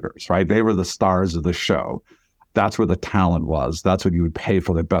 and editors, right? They were the stars of the show. That's where the talent was. That's what you would pay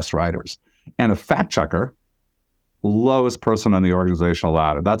for the best writers. And a fact checker, lowest person on the organizational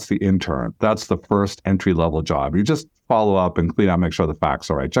ladder, that's the intern. That's the first entry-level job. You just follow up and clean out, make sure the facts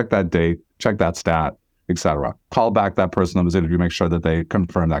are right. Check that date, check that stat, etc. Call back that person that was interviewed, make sure that they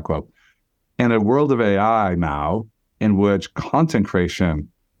confirm that quote. In a world of AI now, in which content creation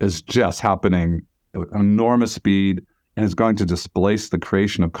is just happening at enormous speed and is going to displace the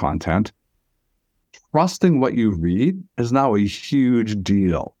creation of content, trusting what you read is now a huge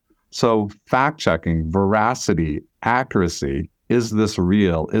deal. So fact-checking, veracity, accuracy, is this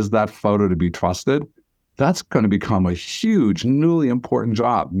real? Is that photo to be trusted? That's going to become a huge, newly important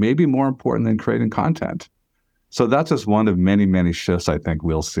job, maybe more important than creating content. So that's just one of many, many shifts I think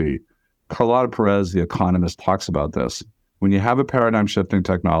we'll see. Carlota Perez, the economist, talks about this. When you have a paradigm shifting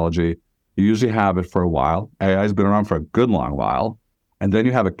technology, you usually have it for a while. AI has been around for a good long while. And then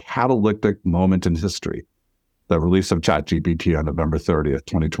you have a catalytic moment in history, the release of ChatGPT on November 30th,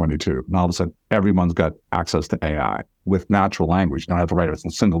 2022. And all of a sudden, everyone's got access to AI with natural language. You don't have to write a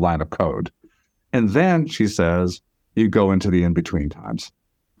single line of code. And then, she says, you go into the in-between times.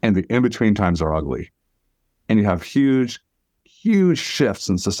 And the in-between times are ugly. And you have huge, huge shifts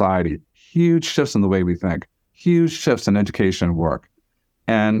in society, huge shifts in the way we think, huge shifts in education and work.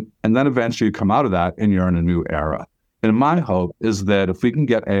 And then eventually you come out of that and you're in a new era. And my hope is that if we can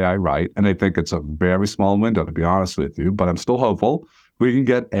get AI right, and I think it's a very small window, to be honest with you, but I'm still hopeful, we can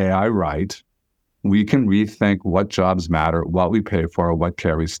get AI right, we can rethink what jobs matter, what we pay for, what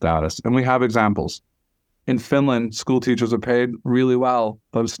carries status. And we have examples. In Finland, school teachers are paid really well.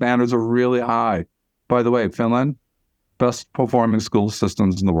 Those standards are really high. By the way, Finland, best performing school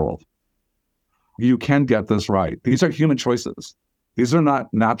systems in the world. You can get this right. These are human choices. These are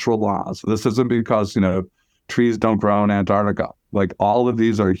not natural laws. This isn't because, trees don't grow in Antarctica. Like all of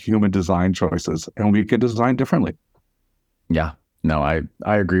these are human design choices, and we can design differently. Yeah, no, I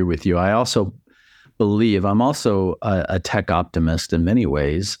agree with you. I also believe I'm also a tech optimist in many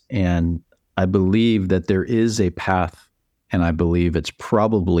ways, and I believe that there is a path, and I believe it's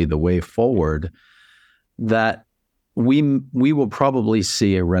probably the way forward that we will probably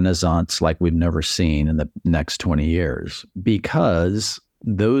see a renaissance like we've never seen in the next 20 years because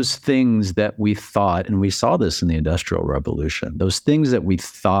those things that we thought, and we saw this in the Industrial Revolution, those things that we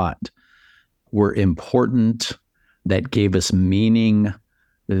thought were important, that gave us meaning,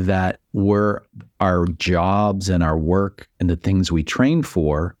 that were our jobs and our work and the things we trained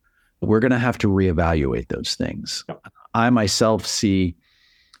for, we're going to have to reevaluate those things. I myself see,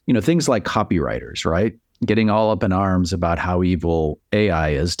 things like copywriters, right? Getting all up in arms about how evil AI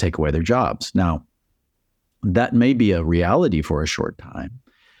is, take away their jobs. Now, that may be a reality for a short time,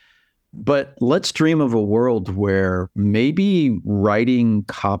 but let's dream of a world where maybe writing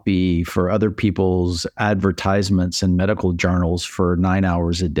copy for other people's advertisements in medical journals for 9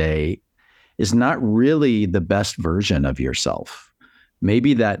 hours a day is not really the best version of yourself.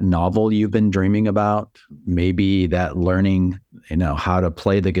 Maybe that novel you've been dreaming about, maybe that learning, how to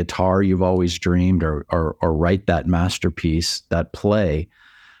play the guitar you've always dreamed, or write that masterpiece, that play,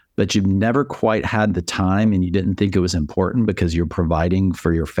 but you've never quite had the time and you didn't think it was important because you're providing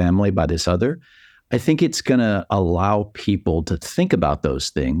for your family by this other. I think it's going to allow people to think about those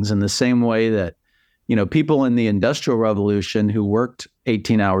things in the same way that, people in the Industrial Revolution who worked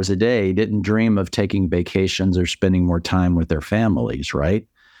 18 hours a day didn't dream of taking vacations or spending more time with their families, right?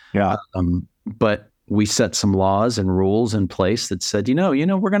 Yeah. But we set some laws and rules in place that said, we're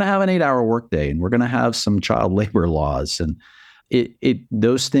going to have an 8-hour workday and we're going to have some child labor laws. And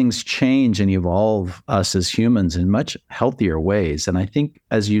those things change and evolve us as humans in much healthier ways. And I think,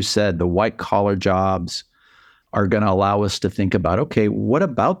 as you said, the white collar jobs are going to allow us to think about, okay, what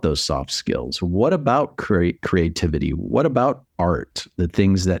about those soft skills? What about creativity? What about art? The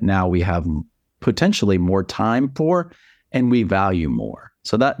things that now we have potentially more time for and we value more.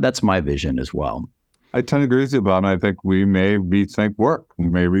 So that's my vision as well. I tend to agree with you, Bob. I think we may rethink work. We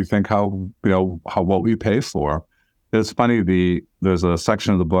may rethink how what we pay for. It's funny, there's a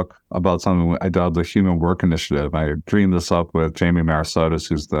section of the book about something I dubbed the Human Work Initiative. I dreamed this up with Jamie Marasotis,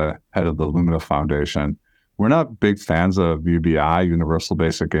 who's the head of the Lumina Foundation. We're not big fans of UBI, Universal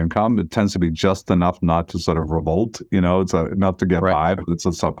Basic Income. It tends to be just enough not to sort of revolt, it's enough to get by, but it's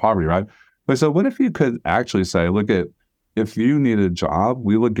a poverty, right? But so what if you could actually say, if you need a job,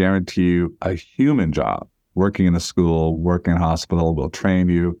 we will guarantee you a human job, working in a school, working in a hospital, we'll train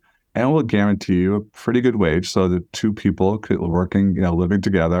you, and we'll guarantee you a pretty good wage so that two people living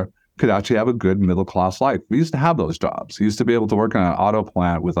together could actually have a good middle-class life. We used to have those jobs. You used to be able to work in an auto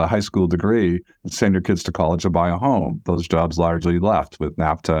plant with a high school degree and send your kids to college or buy a home. Those jobs largely left with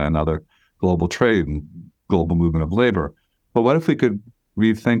NAFTA and other global trade and global movement of labor. But what if we could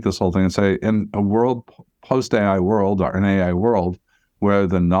rethink this whole thing and say, in a world, post-AI world or an AI world where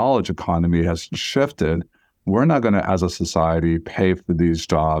the knowledge economy has shifted, we're not going to, as a society, pay for these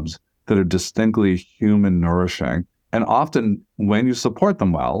jobs that are distinctly human nourishing. And often, when you support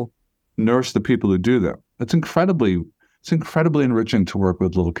them well, nourish the people who do them. It's incredibly enriching to work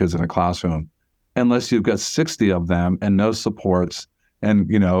with little kids in a classroom, unless you've got 60 of them and no supports and,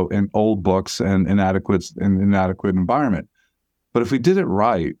 and old books and inadequate environment. But if we did it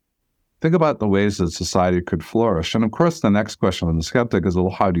right, think about the ways that society could flourish. And of course, the next question from the skeptic is, well,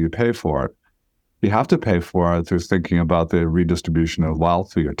 how do you pay for it? You have to pay for it through thinking about the redistribution of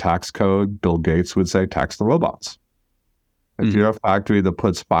wealth through your tax code. Bill Gates would say, tax the robots. If you're a factory that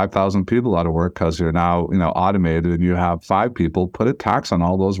puts 5,000 people out of work because you're now, automated and you have 5 people, put a tax on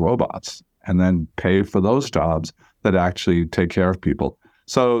all those robots and then pay for those jobs that actually take care of people.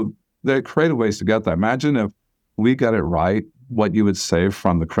 So there are creative ways to get that. Imagine if we got it right, what you would save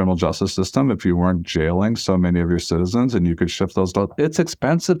from the criminal justice system if you weren't jailing so many of your citizens and you could shift those. It's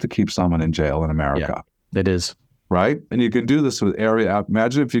expensive to keep someone in jail in America. Yeah, it is. Right? And you can do this with area.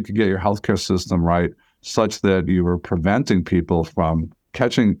 Imagine if you could get your healthcare system right, such that you were preventing people from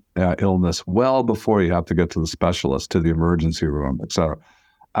catching illness well before you have to get to the specialist, to the emergency room, et cetera.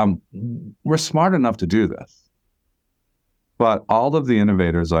 We're smart enough to do this. But all of the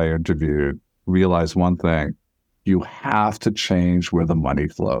innovators I interviewed realized one thing. You have to change where the money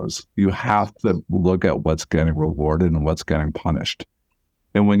flows. You have to look at what's getting rewarded and what's getting punished.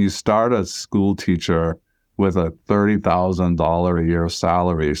 And when you start a school teacher with a $30,000 a year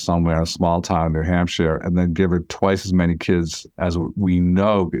salary somewhere in a small town in New Hampshire, and then give her twice as many kids as we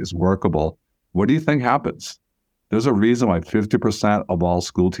know is workable, what do you think happens? There's a reason why 50% of all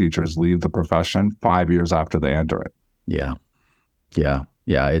school teachers leave the profession 5 years after they enter it. Yeah. Yeah.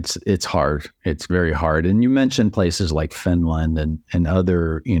 Yeah. It's hard. It's very hard. And you mentioned places like Finland and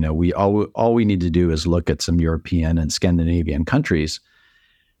other, all we need to do is look at some European and Scandinavian countries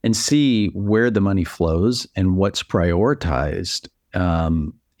and see where the money flows and what's prioritized.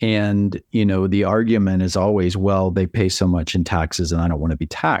 The argument is always, well, they pay so much in taxes and I don't want to be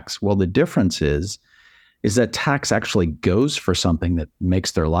taxed. Well, the difference is that tax actually goes for something that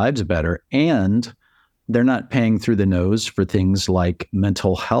makes their lives better, and they're not paying through the nose for things like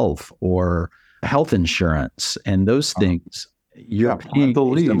mental health or health insurance and those things. You're paying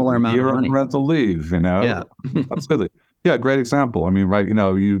a similar amount of money. Parental leave, Yeah. Absolutely. Yeah, great example. I mean, right,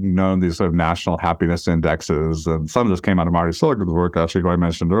 you've known these sort of national happiness indexes, and some of this came out of Marty Seligman's work, actually, who I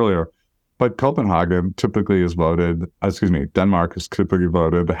mentioned earlier. But Denmark is typically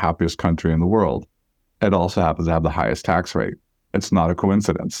voted the happiest country in the world. It also happens to have the highest tax rate. It's not a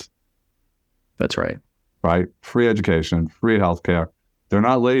coincidence. That's right. Right? Free education, free healthcare. They're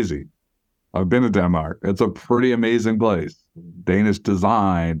not lazy. I've been to Denmark. It's a pretty amazing place. Danish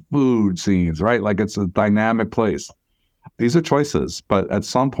design, food scenes, right? Like it's a dynamic place. These are choices. But at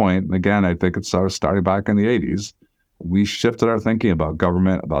some point, and again, I think it started back in the 80s, we shifted our thinking about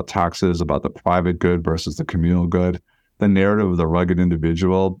government, about taxes, about the private good versus the communal good, the narrative of the rugged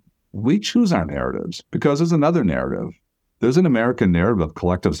individual. We choose our narratives because there's another narrative. There's an American narrative of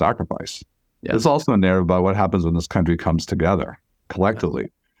collective sacrifice. Yeah. There's also a narrative about what happens when this country comes together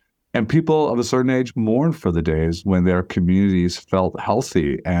collectively. And people of a certain age mourn for the days when their communities felt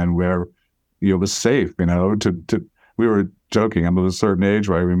healthy and where it was safe. We were joking. I'm of a certain age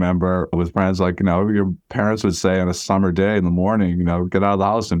where I remember with friends, like, your parents would say on a summer day in the morning, get out of the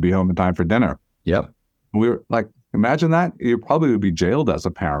house and be home in time for dinner. Yep. We were like, imagine that. You probably would be jailed as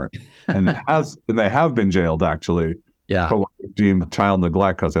a parent. And they have been jailed, actually. Yeah. For what deemed child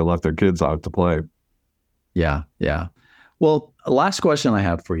neglect because they left their kids out to play. Yeah. Yeah. Well, last question I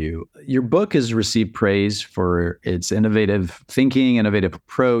have for you. Your book has received praise for its innovative thinking, innovative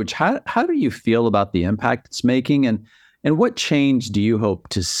approach. How do you feel about the impact it's making, and what change do you hope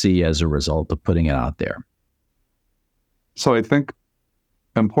to see as a result of putting it out there? So I think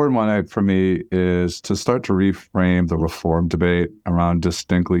an important one for me is to start to reframe the reform debate around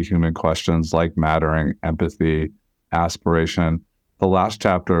distinctly human questions like mattering, empathy, aspiration. The last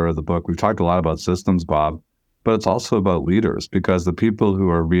chapter of the book, we've talked a lot about systems, Bob, but it's also about leaders, because the people who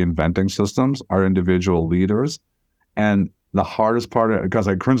are reinventing systems are individual leaders. And the hardest part, because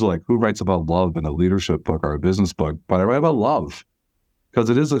I cringe, like, who writes about love in a leadership book or a business book? But I write about love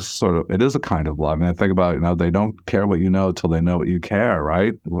because it is a kind of love. And I think about, they don't care what you know until they know what you care,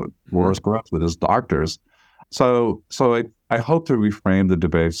 right? Boris Gross with his doctors. So I hope to reframe the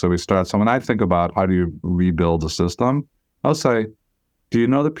debate. So when I think about how do you rebuild a system, I'll say, do you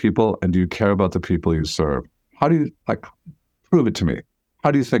know the people and do you care about the people you serve? How do you, prove it to me?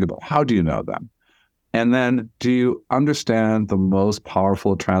 How do you think about, how do you know them? And then do you understand the most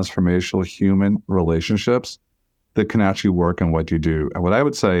powerful transformational human relationships that can actually work in what you do? And what I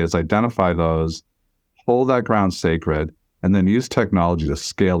would say is identify those, hold that ground sacred, and then use technology to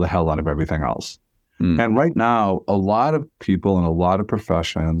scale the hell out of everything else. And right now, a lot of people in a lot of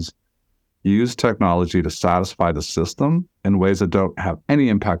professions use technology to satisfy the system in ways that don't have any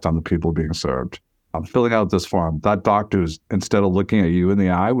impact on the people being served. I'm filling out this form. That doctor who's, instead of looking at you in the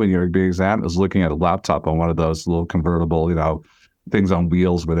eye when you're being examined, is looking at a laptop on one of those little convertible, things on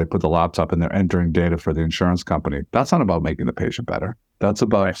wheels where they put the laptop and they're entering data for the insurance company. That's not about making the patient better. That's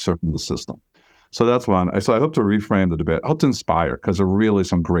about serving the system. So that's one. So I hope to reframe the debate. I hope to inspire, because there are really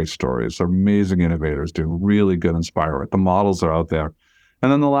some great stories. There are amazing innovators doing really good inspire. The models are out there.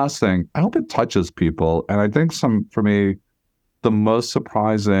 And then the last thing, I hope it touches people. And I think for me, the most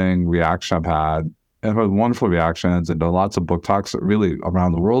surprising reaction I've had, and I've had wonderful reactions and done lots of book talks really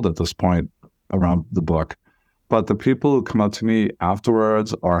around the world at this point around the book. But the people who come up to me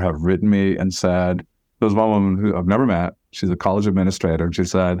afterwards or have written me and said, there's one woman who I've never met. She's a college administrator. And she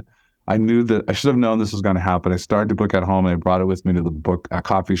said, I knew that I should have known this was going to happen. I started the book at home and I brought it with me to the book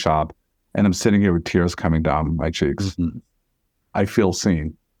coffee shop. And I'm sitting here with tears coming down my cheeks. Mm-hmm. I feel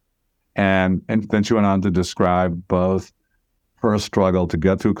seen. And then she went on to describe both her struggle to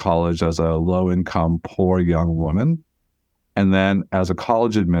get through college as a low-income, poor young woman, and then as a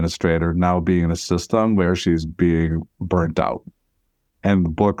college administrator, now being in a system where she's being burnt out. And the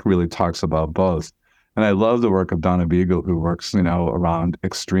book really talks about both. And I love the work of Donna Beagle, who works, around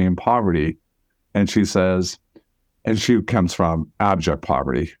extreme poverty. And she says, and she comes from abject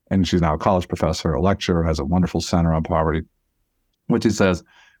poverty, and she's now a college professor, a lecturer, has a wonderful center on poverty. What she says,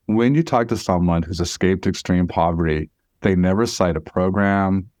 when you talk to someone who's escaped extreme poverty, they never cite a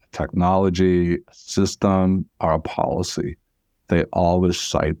program, technology, a system, or a policy. They always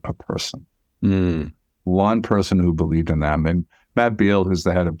cite a person. One person who believed in them. And Matt Beal, who's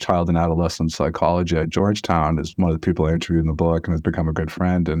the head of child and adolescent psychology at Georgetown, is one of the people I interviewed in the book and has become a good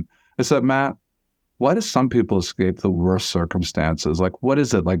friend. And I said, Matt, why do some people escape the worst circumstances? Like, what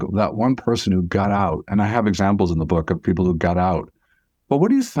is it? Like that one person who got out, and I have examples in the book of people who got out. But what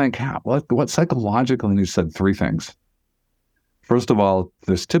do you think happened? What psychologically? And he said three things. First of all,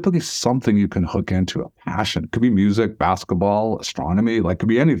 there's typically something you can hook into, a passion. It could be music, basketball, astronomy, like it could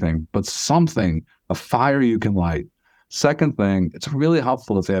be anything, but something, a fire you can light. Second thing, it's really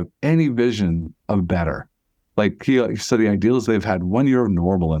helpful if they have any vision of better. Like he said, the ideal is they've had 1 year of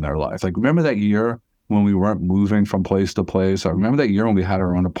normal in their life. Like, remember that year when we weren't moving from place to place? Or remember that year when we had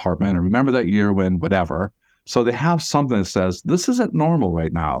our own apartment? Or remember that year when whatever? So they have something that says, this isn't normal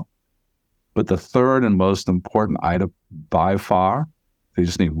right now. But the third and most important item by far, they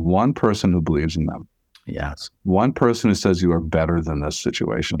just need one person who believes in them. Yes. One person who says you are better than this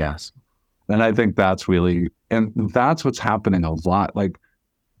situation. Yes. And I think that's really, and that's what's happening a lot. Like,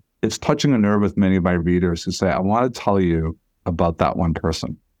 it's touching a nerve with many of my readers who say, I want to tell you about that one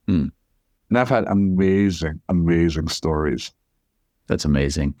person. And I've had amazing, amazing stories. That's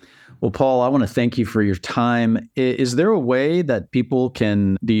amazing. Well, Paul, I want to thank you for your time. Is there a way that people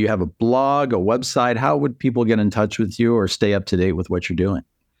can, do you have a blog, a website? How would people get in touch with you or stay up to date with what you're doing?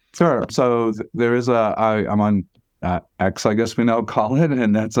 Sure. So there is I'm on X, I guess we now call it,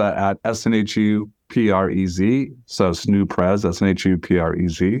 and that's at SNHU PREZ. So SNU Prez, SNHU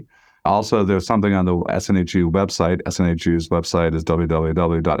PREZ. Also, there's something on the SNHU website. SNHU's website is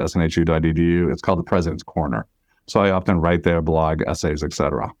www.snhu.edu. It's called the President's Corner. So I often write there, blog, essays,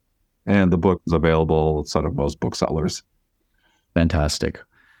 etc. And the book is available at sort of most booksellers. Fantastic.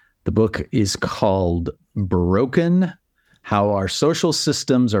 The book is called Broken: How Our Social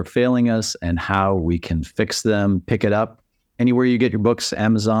Systems Are Failing Us and How We Can Fix Them. Pick it up anywhere you get your books,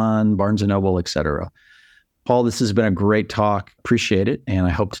 Amazon, Barnes & Noble, etc. Paul, this has been a great talk. Appreciate it. And I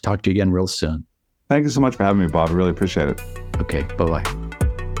hope to talk to you again real soon. Thank you so much for having me, Bob. I really appreciate it. Okay. Bye-bye.